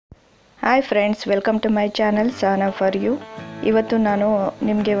Hi friends, welcome to my channel Sahana for you. ಇವತ್ತು ನಾನು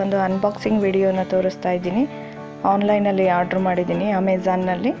ನಿಮಗೆ ಒಂದು ಅನ್ಬಾಕ್ಸಿಂಗ್ ವಿಡಿಯೋನ ತೋರಿಸ್ತಾ ಇದ್ದೀನಿ. ಆನ್ಲೈನಲ್ಲಿ ಆರ್ಡ್ರ್ ಮಾಡಿದ್ದೀನಿ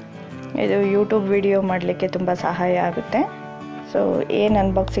ಅಮೆಝಾನ್ನಲ್ಲಿ. ಇದು ಯೂಟ್ಯೂಬ್ ವಿಡಿಯೋ ಮಾಡಲಿಕ್ಕೆ ತುಂಬ ಸಹಾಯ ಆಗುತ್ತೆ. ಸೊ ಏನು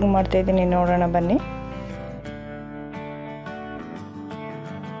ಅನ್ಬಾಕ್ಸಿಂಗ್ ಮಾಡ್ತಾಯಿದ್ದೀನಿ ನೋಡೋಣ ಬನ್ನಿ.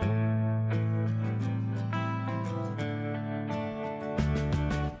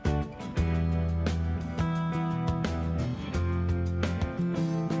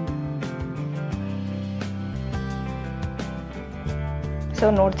 So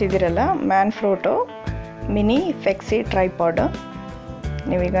ನೋಡ್ತಿದ್ದೀರಲ್ಲ, ಮ್ಯಾನ್ಫ್ರೋಟೋ mini ಪೆಕ್ಸಿ tripod.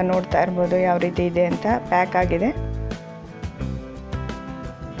 ನೀವೀಗ ನೋಡ್ತಾ ಇರ್ಬೋದು ಯಾವ ರೀತಿ ಇದೆ ಅಂತ. ಪ್ಯಾಕ್ ಆಗಿದೆ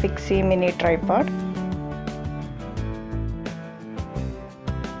ಪಿಕ್ಸಿ ಮಿನಿ ಟ್ರೈಪಾಡ್.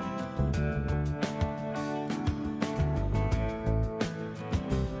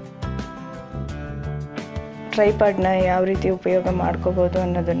 ಟ್ರೈಪಾಡ್ನ ಯಾವ ರೀತಿ ಉಪಯೋಗ ಮಾಡ್ಕೋಬೋದು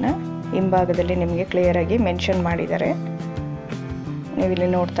ಅನ್ನೋದನ್ನು ಹಿಂಭಾಗದಲ್ಲಿ ನಿಮಗೆ ಕ್ಲಿಯರಾಗಿ ಮೆನ್ಷನ್ ಮಾಡಿದ್ದಾರೆ. ನೀವಿಲ್ಲಿ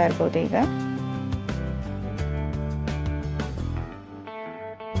ನೋಡ್ತಾ ಇರ್ಬೋದು. ಈಗ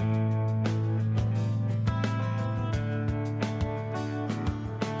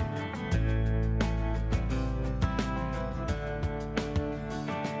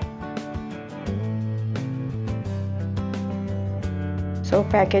ಸೊ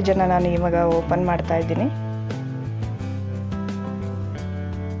ಪ್ಯಾಕೇಜನ್ನು ನಾನು ಇವಾಗ ಓಪನ್ ಮಾಡ್ತಾ ಇದ್ದೀನಿ.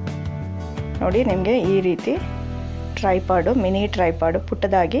 ನೋಡಿ, ನಿಮಗೆ ಈ ರೀತಿ ಟ್ರೈಪಾಡು, ಮಿನಿ ಟ್ರೈಪಾಡು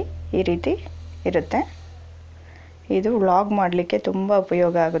ಪುಟ್ಟದಾಗಿ ಈ ರೀತಿ ಇರುತ್ತೆ. ಇದು ವ್ಲಾಗ್ ಮಾಡಲಿಕ್ಕೆ ತುಂಬ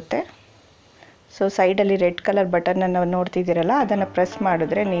ಉಪಯೋಗ ಆಗುತ್ತೆ. ಸೊ ಸೈಡಲ್ಲಿ ರೆಡ್ ಕಲರ್ ಬಟನನ್ನು ನೋಡ್ತಿದ್ದೀರಲ್ಲ, ಅದನ್ನು ಪ್ರೆಸ್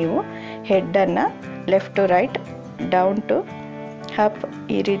ಮಾಡಿದ್ರೆ ನೀವು ಹೆಡ್ಡನ್ನು left to right, down to up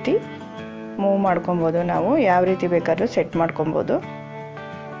ಈ ರೀತಿ ಮೂವ್ ಮಾಡ್ಕೊಬೋದು. ನಾವು ಯಾವ ರೀತಿ ಬೇಕಾದರೂ ಸೆಟ್ ಮಾಡ್ಕೊಬೋದು.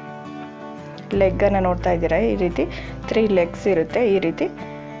 ಲೆಗ್ಗನ್ನು ನೋಡ್ತಾ ಇದ್ದೀರಾ, ಈ ರೀತಿ 3 ಲೆಗ್ಸ್ ಇರುತ್ತೆ. ಈ ರೀತಿ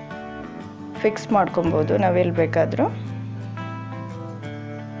ಫಿಕ್ಸ್ ಮಾಡ್ಕೊಬೋದು ನಾವೆಲ್ಲಿ ಬೇಕಾದರೂ.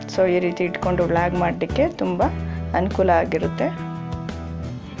 ಸೊ ಈ ರೀತಿ ಇಟ್ಕೊಂಡು ವ್ಲಾಗ್ ಮಾಡಲಿಕ್ಕೆ ತುಂಬ ಅನುಕೂಲ ಆಗಿರುತ್ತೆ.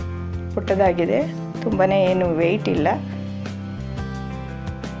 ಪುಟ್ಟದಾಗಿದೆ, ತುಂಬಾ ಏನು ವೆಯ್ಟ್ ಇಲ್ಲ.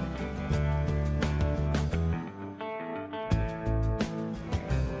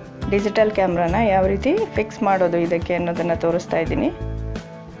 ಡಿಜಿಟಲ್ ಕ್ಯಾಮ್ರಾನ ಯಾವ ರೀತಿ ಫಿಕ್ಸ್ ಮಾಡೋದು ಇದಕ್ಕೆ ಅನ್ನೋದನ್ನು ತೋರಿಸ್ತಾ ಇದ್ದೀನಿ.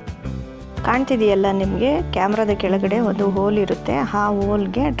 ಕಾಣ್ತಿದೆಯಲ್ಲ ನಿಮಗೆ, ಕ್ಯಾಮ್ರಾದ ಕೆಳಗಡೆ ಒಂದು ಹೋಲ್ ಇರುತ್ತೆ. ಆ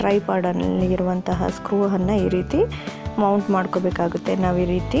ಹೋಲ್ಗೆ ಟ್ರೈಪಾಡಲ್ಲಿ ಇರುವಂತಹ ಸ್ಕ್ರೂವನ್ನು ಈ ರೀತಿ ಮೌಂಟ್ ಮಾಡ್ಕೋಬೇಕಾಗುತ್ತೆ. ನಾವು ಈ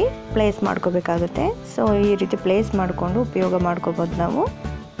ರೀತಿ ಪ್ಲೇಸ್ ಮಾಡ್ಕೋಬೇಕಾಗುತ್ತೆ. ಸೊ ಈ ರೀತಿ ಪ್ಲೇಸ್ ಮಾಡಿಕೊಂಡು ಉಪಯೋಗ ಮಾಡ್ಕೋಬೋದು ನಾವು.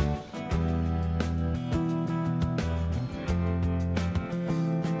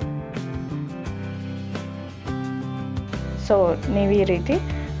 ಸೊ ನೀವು ಈ ರೀತಿ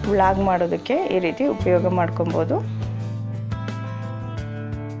ವ್ಲಾಗ್ ಮಾಡೋದಕ್ಕೆ ಈ ರೀತಿ ಉಪಯೋಗ ಮಾಡ್ಕೊಬೋದು.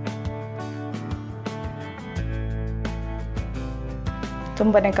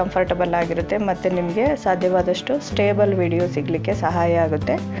 ತುಂಬಾ ಕಂಫರ್ಟಬಲ್ ಆಗಿರುತ್ತೆ ಮತ್ತು ನಿಮಗೆ ಸಾಧ್ಯವಾದಷ್ಟು ಸ್ಟೇಬಲ್ ವಿಡಿಯೋ ಸಿಗಲಿಕ್ಕೆ ಸಹಾಯ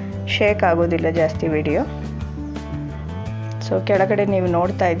ಆಗುತ್ತೆ. ಶೇಕ್ ಆಗೋದಿಲ್ಲ ಜಾಸ್ತಿ ವಿಡಿಯೋ. ಸೊ ಕೆಳಗಡೆ ನೀವು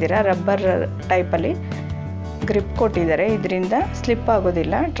ನೋಡ್ತಾ ಇದ್ದೀರಾ, ರಬ್ಬರ್ ಟೈಪಲ್ಲಿ ಗ್ರಿಪ್ ಕೊಟ್ಟಿದ್ದಾರೆ. ಇದರಿಂದ ಸ್ಲಿಪ್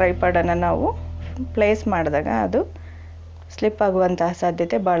ಆಗೋದಿಲ್ಲ. ಟ್ರೈಪಾಡನ್ನು ನಾವು ಪ್ಲೇಸ್ ಮಾಡಿದಾಗ ಅದು ಸ್ಲಿಪ್ ಆಗುವಂತಹ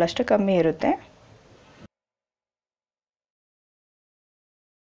ಸಾಧ್ಯತೆ ಭಾಳಷ್ಟು ಕಮ್ಮಿ ಇರುತ್ತೆ.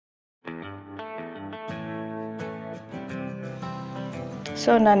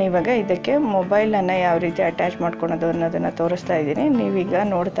 ಸೊ ನಾನಿವಾಗ ಇದಕ್ಕೆ ಮೊಬೈಲನ್ನು ಯಾವ ರೀತಿ ಅಟ್ಯಾಚ್ ಮಾಡ್ಕೊಳೋದು ಅನ್ನೋದನ್ನು ತೋರಿಸ್ತಾ ಇದ್ದೀನಿ. ನೀವೀಗ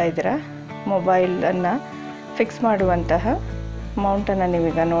ನೋಡ್ತಾ ಇದ್ದೀರಾ, ಮೊಬೈಲನ್ನು ಫಿಕ್ಸ್ ಮಾಡುವಂತಹ ಮೌಂಟನ್ನು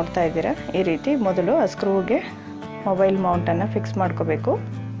ನೀವೀಗ ನೋಡ್ತಾ ಇದ್ದೀರಾ. ಈ ರೀತಿ ಮೊದಲು ಆ ಸ್ಕ್ರೂಗೆ ಮೊಬೈಲ್ ಮೌಂಟನ್ನು ಫಿಕ್ಸ್ ಮಾಡ್ಕೋಬೇಕು.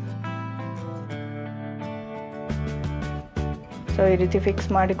 ಸೊ ಈ ರೀತಿ ಫಿಕ್ಸ್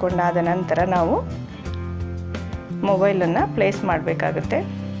ಮಾಡಿಕೊಂಡಾದ ನಂತರ ನಾವು ಮೊಬೈಲನ್ನು ಪ್ಲೇಸ್ ಮಾಡಬೇಕಾಗುತ್ತೆ.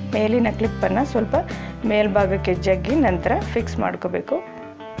 ಮೇಲಿನ ಕ್ಲಿಪ್ಪನ್ನು ಸ್ವಲ್ಪ ಮೇಲ್ಭಾಗಕ್ಕೆ ಜಗ್ಗಿ ನಂತರ ಫಿಕ್ಸ್ ಮಾಡ್ಕೋಬೇಕು.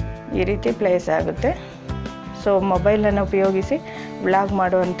 ಈ ರೀತಿ ಪ್ಲೇಸ್ ಆಗುತ್ತೆ. ಸೊ ಮೊಬೈಲನ್ನು ಉಪಯೋಗಿಸಿ ವ್ಲಾಗ್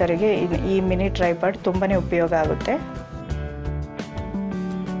ಮಾಡುವಂಥವರಿಗೆ ಈ ಮಿನಿ ಟ್ರೈಪಾಡ್ ತುಂಬಾ ಉಪಯೋಗ ಆಗುತ್ತೆ.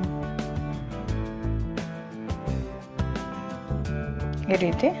 ಈ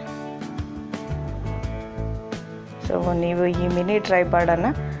ರೀತಿ. ಸೊ ನೀವು ಈ ಮಿನಿ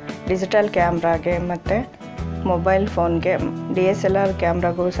ಟ್ರೈಪಾಡನ್ನು ಡಿಜಿಟಲ್ ಕ್ಯಾಮ್ರಾಗೆ ಮತ್ತು ಮೊಬೈಲ್ ಫೋನ್ಗೆ, DSLR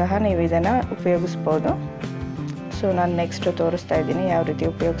ಕ್ಯಾಮ್ರಾಗೂ ಸಹ ನೀವು ಇದನ್ನು ಉಪಯೋಗಿಸ್ಬೋದು. ಸೊ ನಾನು ನೆಕ್ಸ್ಟ್ ತೋರಿಸ್ತಾ ಇದ್ದೀನಿ ಯಾವ ರೀತಿ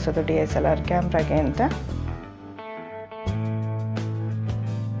ಉಪಯೋಗಿಸೋದು DSLR ಕ್ಯಾಮ್ರಾಗೆ ಅಂತ.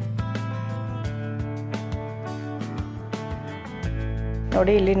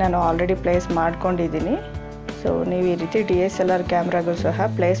 ನೋಡಿ, ಇಲ್ಲಿ ನಾನು ಆಲ್ರೆಡಿ ಪ್ಲೇಸ್ ಮಾಡ್ಕೊಂಡಿದ್ದೀನಿ. ಸೊ ನೀವು ಈ ರೀತಿ DSLR ಕ್ಯಾಮ್ರಾಗೂ ಸಹ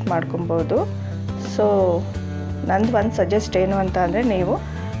ಪ್ಲೇಸ್ ಮಾಡ್ಕೊಬೋದು. ಸೊ ನಂದು ಒಂದು ಸಜೆಸ್ಟ್ ಏನು ಅಂತ ಅಂದರೆ, ನೀವು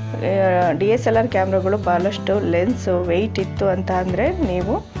DSLR ಕ್ಯಾಮ್ರಾಗಳು ಭಾಳಷ್ಟು ಲೆನ್ಸು ವೆಯ್ಟ್ ಇತ್ತು ಅಂತ ಅಂದರೆ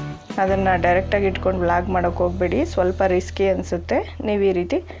ನೀವು ಅದನ್ನು ಡೈರೆಕ್ಟಾಗಿ ಇಟ್ಕೊಂಡು ವ್ಲಾಗ್ ಮಾಡೋಕ್ಕೆ ಹೋಗಬೇಡಿ. ಸ್ವಲ್ಪ ರಿಸ್ಕಿ ಅನಿಸುತ್ತೆ. ನೀವು ಈ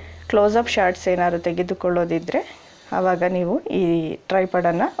ರೀತಿ ಕ್ಲೋಸಪ್ ಶಾರ್ಟ್ಸ್ ಏನಾದ್ರು ತೆಗೆದುಕೊಳ್ಳೋದಿದ್ದರೆ ಆವಾಗ ನೀವು ಈ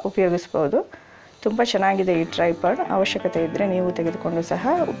ಟ್ರೈಪಾಡನ್ನು ಉಪಯೋಗಿಸ್ಬೋದು. ತುಂಬ ಚೆನ್ನಾಗಿದೆ ಈ ಟ್ರೈಪಾಡ್. ಅವಶ್ಯಕತೆ ಇದ್ದರೆ ನೀವು ತೆಗೆದುಕೊಂಡು ಸಹ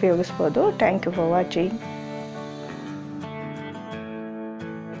ಉಪಯೋಗಿಸ್ಬೋದು. Thank you for watching.